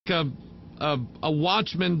a, a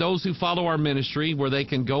Watchman, those who follow our ministry, where they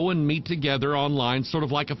can go and meet together online, sort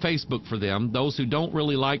of like a Facebook for them. Those who don't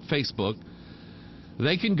really like Facebook,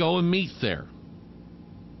 they can go and meet there.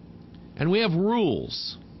 And we have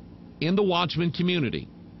rules in the Watchman community.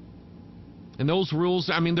 And those rules,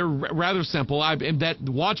 I mean, they're rather simple. That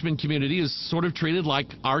Watchman community is sort of treated like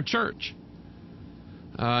our church.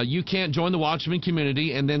 You can't join the Watchman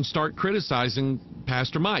community and then start criticizing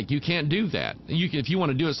Pastor Mike. You can't do that. If you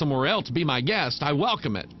want to do it somewhere else, be my guest. I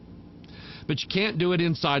welcome it. But you can't do it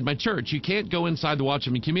inside my church. You can't go inside the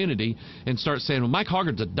Watchman community and start saying, well, Mike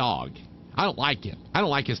Hoggard's a dog. I don't like him. I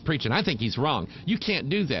don't like his preaching. I think he's wrong. You can't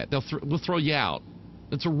do that. We'll throw you out.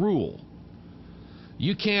 It's a rule.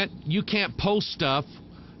 You can't post stuff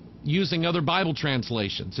using other Bible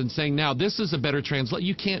translations and saying, now this is a better translation.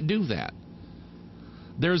 You can't do that.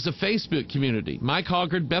 There's a Facebook community, Mike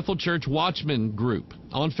Hoggard Bethel Church Watchman group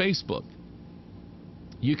on Facebook.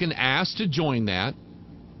 You can ask to join that,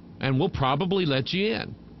 and we'll probably let you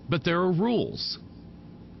in. But there are rules.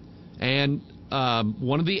 And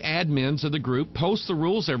one of the admins of the group posts the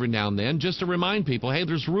rules every now and then just to remind people, hey,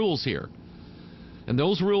 there's rules here. And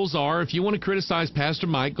those rules are, if you want to criticize Pastor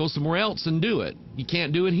Mike, go somewhere else and do it. You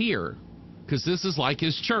can't do it here, because this is like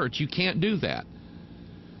his church. You can't do that.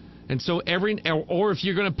 And so or if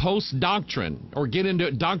you're going to post doctrine or get into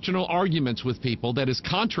doctrinal arguments with people that is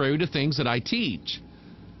contrary to things that I teach,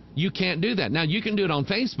 you can't do that. Now, you can do it on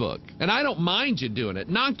Facebook, and I don't mind you doing it.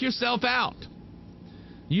 Knock yourself out.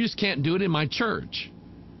 You just can't do it in my church.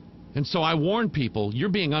 And so I warn people, you're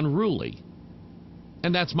being unruly.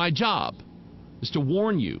 And that's my job, is to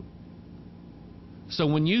warn you. So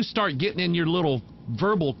when you start getting in your little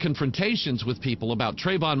verbal confrontations with people about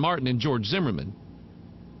Trayvon Martin and George Zimmerman,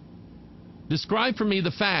 describe for me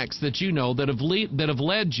the facts that you know that have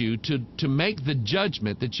led you to make the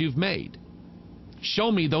judgment that you've made.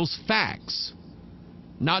 Show me those facts,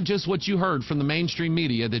 not just what you heard from the mainstream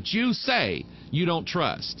media that you say you don't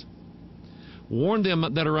trust. Warn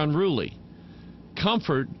them that are unruly.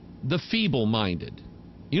 Comfort the feeble-minded.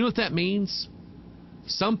 You know what that means?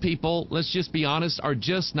 Some people, let's just be honest, are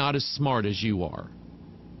just not as smart as you are.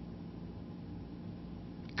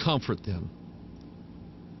 Comfort them.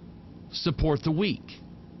 Support the weak.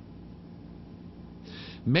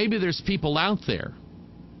 Maybe there's people out there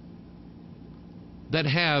that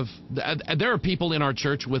there are people in our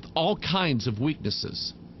church with all kinds of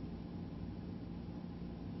weaknesses.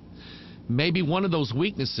 Maybe one of those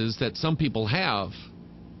weaknesses that some people have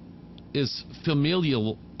is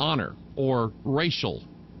familial honor or racial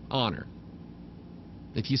honor.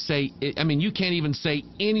 If you say, I mean, you can't even say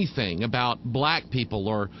anything about black people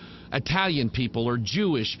or Italian people or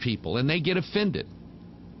Jewish people, and they get offended.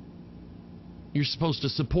 You're supposed to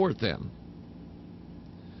support them.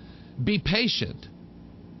 Be patient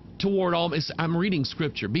toward all. I'm reading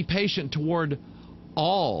scripture. Be patient toward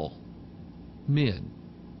all men.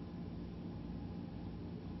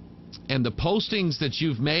 And the postings that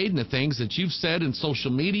you've made and the things that you've said in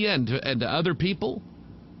social media and to other people,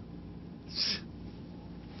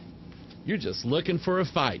 you're just looking for a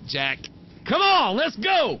fight, Jack. Come on, let's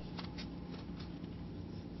go.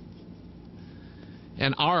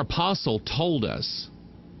 And our apostle told us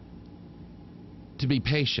to be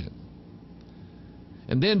patient.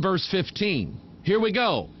 And then verse 15. Here we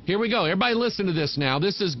go. Here we go. Everybody listen to this now.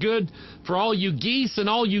 This is good for all you geese and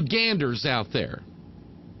all you ganders out there.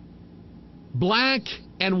 Black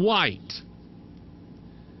and white.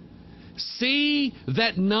 See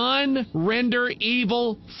that none render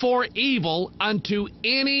evil for evil unto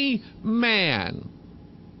any man.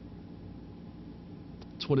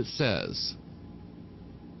 That's what it says.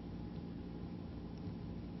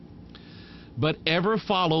 But ever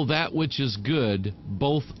follow that which is good,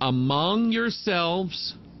 both among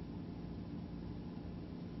yourselves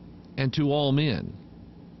and to all men.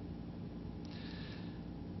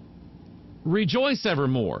 Rejoice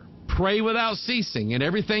evermore. Pray without ceasing. In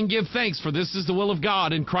everything give thanks, for this is the will of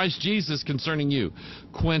God in Christ Jesus concerning you.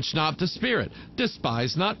 Quench not the spirit.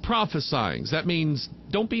 Despise not prophesying. That means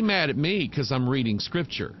don't be mad at me because I'm reading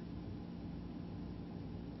Scripture.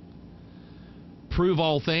 Prove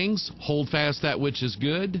all things. Hold fast that which is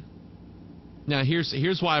good. Now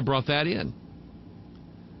here's why I brought that in.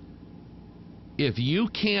 If you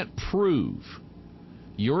can't prove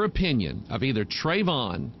your opinion of either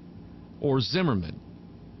Trayvon or Zimmerman,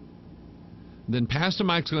 then Pastor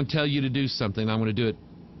Mike's going to tell you to do something. I'm going to do it.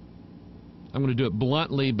 I'm going to do it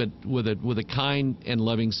bluntly, but with a kind and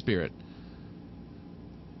loving spirit.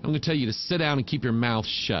 I'm going to tell you to sit down and keep your mouth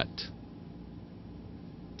shut.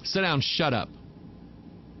 Sit down, shut up.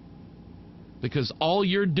 Because all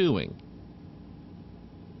you're doing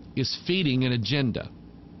is feeding an agenda.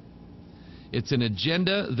 It's an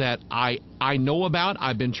agenda that I know about.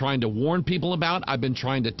 I've been trying to warn people about. I've been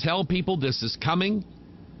trying to tell people this is coming.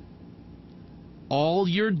 All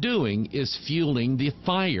you're doing is fueling the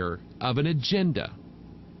fire of an agenda.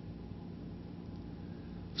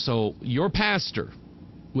 So your pastor,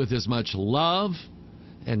 with as much love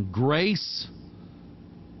and grace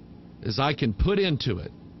as I can put into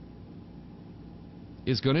it,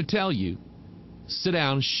 is going to tell you, sit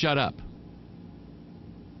down, shut up.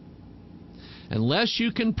 Unless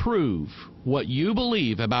you can prove what you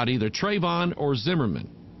believe about either Trayvon or Zimmerman,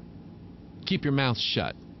 keep your mouth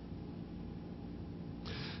shut.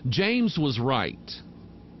 James was right.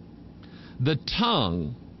 The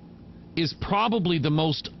tongue is probably the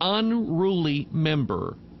most unruly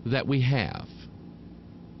member that we have.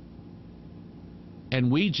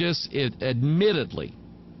 And we just admittedly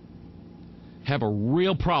have a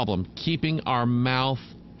real problem keeping our mouth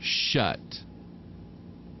shut.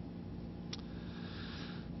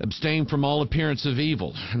 Abstain from all appearance of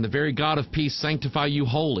evil, and the very God of peace sanctify you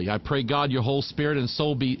wholly. I pray God your whole spirit and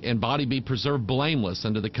soul and body be preserved blameless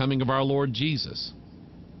unto the coming of our Lord Jesus.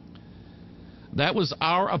 That was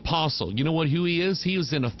our apostle. You know who he is? He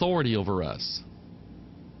is in authority over us.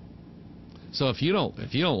 So if you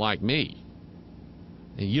don't like me,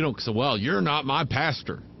 and you don't say, well, you're not my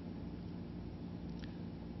pastor.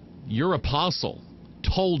 Your apostle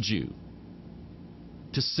told you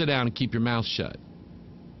to sit down and keep your mouth shut.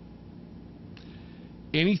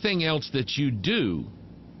 Anything else that you do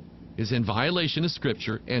is in violation of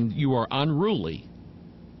Scripture, and you are unruly.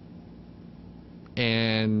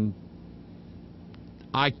 And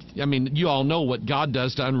I mean, you all know what God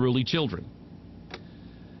does to unruly children.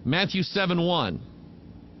 Matthew 7:1.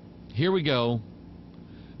 Here we go.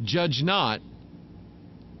 Judge not,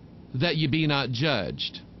 that ye be not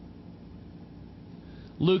judged.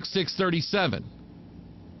 Luke 6:37.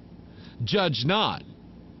 Judge not,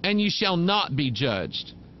 and ye shall not be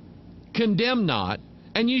judged. Condemn not,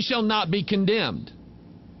 and ye shall not be condemned.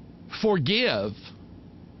 Forgive,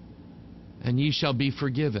 and ye shall be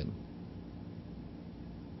forgiven.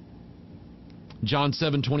 John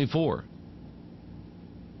 7:24.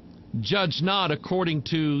 Judge not according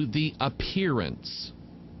to the appearance,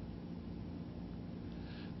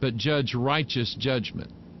 but judge righteous judgment.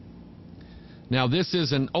 Now, this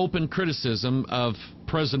is an open criticism of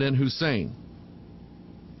President Hussein.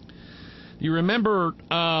 You remember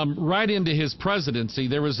right into his presidency,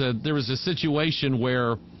 there was a situation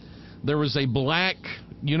where there was a black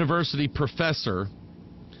university professor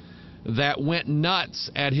that went nuts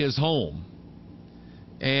at his home,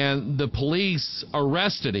 and the police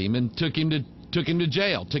arrested him and took him to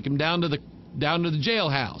jail, took him down to the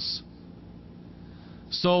jailhouse.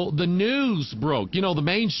 So the news broke. You know, the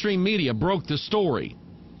mainstream media broke the story.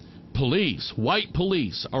 Police, white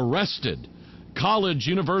police, arrested college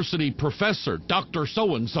university professor, Dr.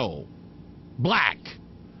 So-and-so, black.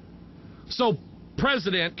 So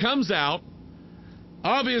president comes out.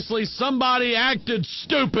 Obviously somebody acted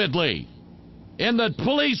stupidly in the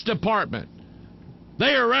police department.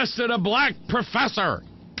 They arrested a black professor.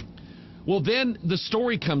 Well, then the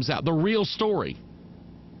story comes out, the real story.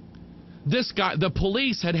 This guy, the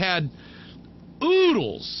police had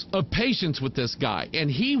oodles of patience with this guy,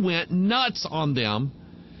 and he went nuts on them,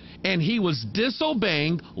 and he was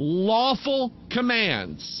disobeying lawful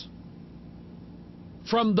commands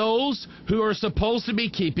from those who are supposed to be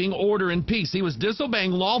keeping order and peace. He was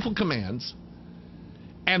disobeying lawful commands,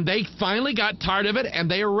 and they finally got tired of it,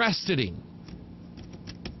 and they arrested him.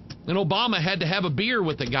 And Obama had to have a beer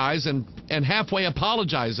with the guys and halfway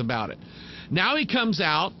apologize about it. Now he comes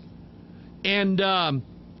out and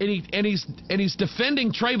he's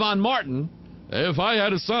defending Trayvon Martin. If I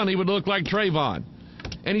had a son, he would look like Trayvon.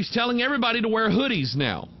 And he's telling everybody to wear hoodies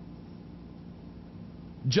now.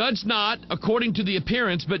 Judge not according to the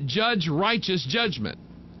appearance, but judge righteous judgment.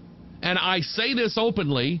 And I say this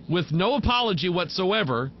openly with no apology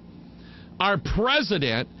whatsoever. Our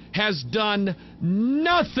president has done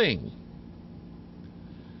nothing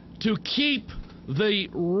to keep the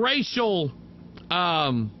racial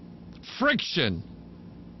friction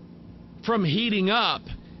from heating up.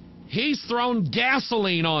 He's thrown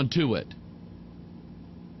gasoline onto it.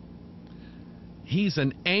 He's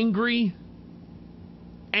an angry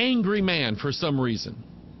man for some reason.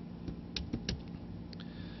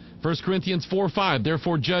 1 Corinthians 4:5,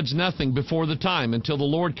 therefore judge nothing before the time until the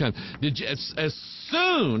Lord comes. As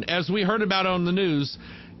soon as we heard about it on the news,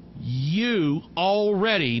 you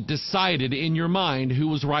already decided in your mind who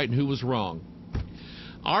was right and who was wrong.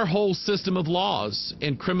 Our whole system of laws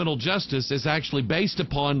in criminal justice is actually based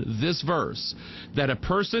upon this verse, that a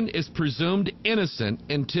person is presumed innocent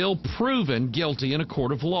until proven guilty in a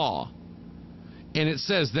court of law. And it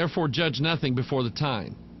says, therefore judge nothing before the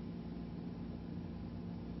time.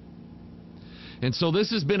 And so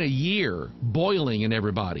this has been a year boiling in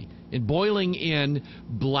everybody, and boiling in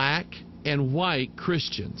black and white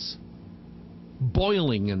Christians,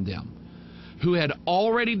 boiling in them, who had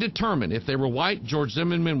already determined if they were white, George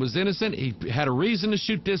Zimmerman was innocent. He had a reason to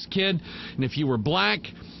shoot this kid. And if you were black,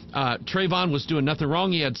 Trayvon was doing nothing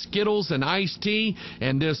wrong. He had Skittles and iced tea,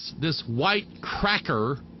 and this white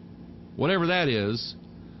cracker, whatever that is,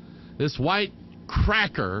 this white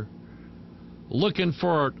cracker looking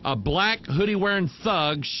for a black hoodie-wearing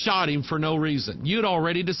thug shot him for no reason. You'd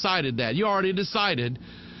already decided that. You already decided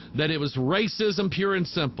that it was racism pure and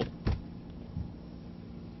simple.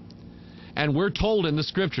 And we're told in the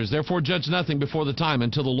Scriptures, therefore judge nothing before the time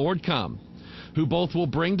until the Lord come, who both will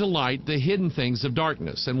bring to light the hidden things of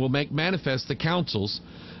darkness, and will make manifest the counsels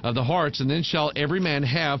of the hearts, and then shall every man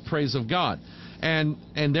have praise of God. And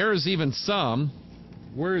there is even some,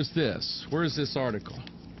 where is this? Where is this article?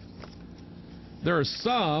 There are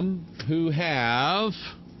some who have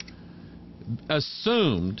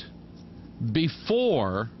assumed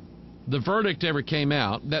before the verdict ever came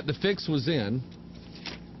out that the fix was in.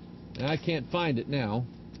 I can't find it now.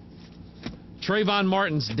 Trayvon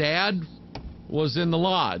Martin's dad was in the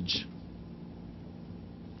lodge.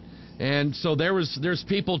 And so there's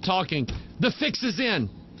people talking, the fix is in.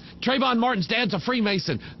 Trayvon Martin's dad's a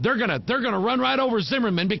Freemason. They're gonna run right over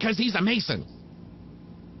Zimmerman because he's a Mason.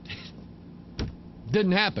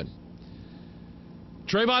 Didn't happen.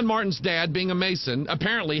 Trayvon Martin's dad, being a Mason,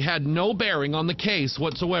 apparently had no bearing on the case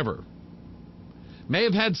whatsoever. May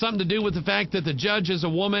have had something to do with the fact that the judge is a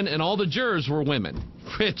woman and all the jurors were women,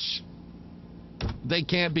 which they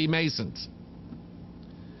can't be Masons.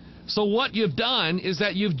 So what you've done is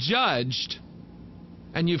that you've judged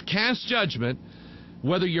and you've cast judgment,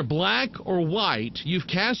 whether you're black or white, you've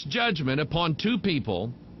cast judgment upon two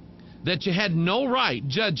people that you had no right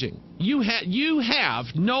judging. You have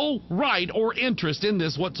no right or interest in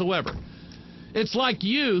this whatsoever. It's like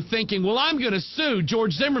you thinking, well, I'm going to sue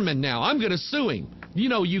George Zimmerman now. I'm going to sue him. You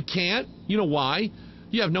know you can't. You know why?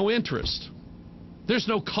 You have no interest. There's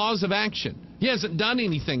no cause of action. He hasn't done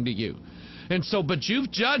anything to you. And so, but you've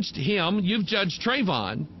judged him, you've judged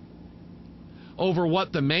Trayvon over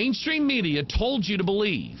what the mainstream media told you to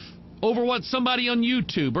believe, over what somebody on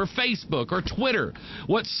YouTube or Facebook or Twitter,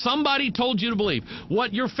 what somebody told you to believe,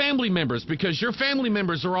 what your family members, because your family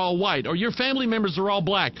members are all white or your family members are all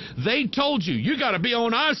black, they told you, you got to be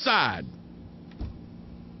on our side.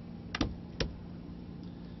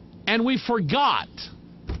 And we forgot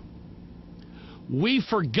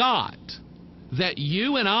that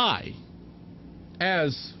you and I,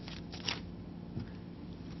 as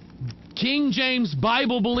King James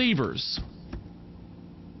Bible believers,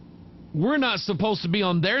 we're not supposed to be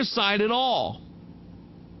on their side at all.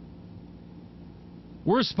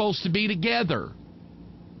 We're supposed to be together.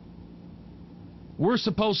 We're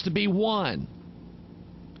supposed to be one.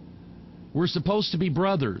 We're supposed to be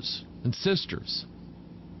brothers and sisters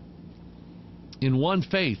in one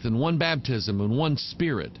faith, in one baptism, in one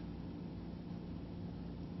spirit.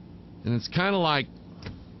 And it's kind of like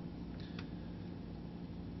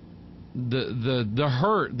the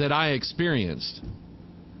hurt that I experienced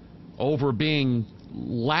over being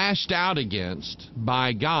lashed out against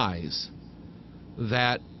by guys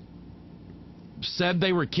that said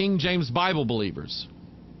they were King James Bible believers.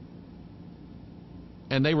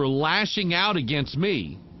 And they were lashing out against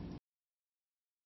me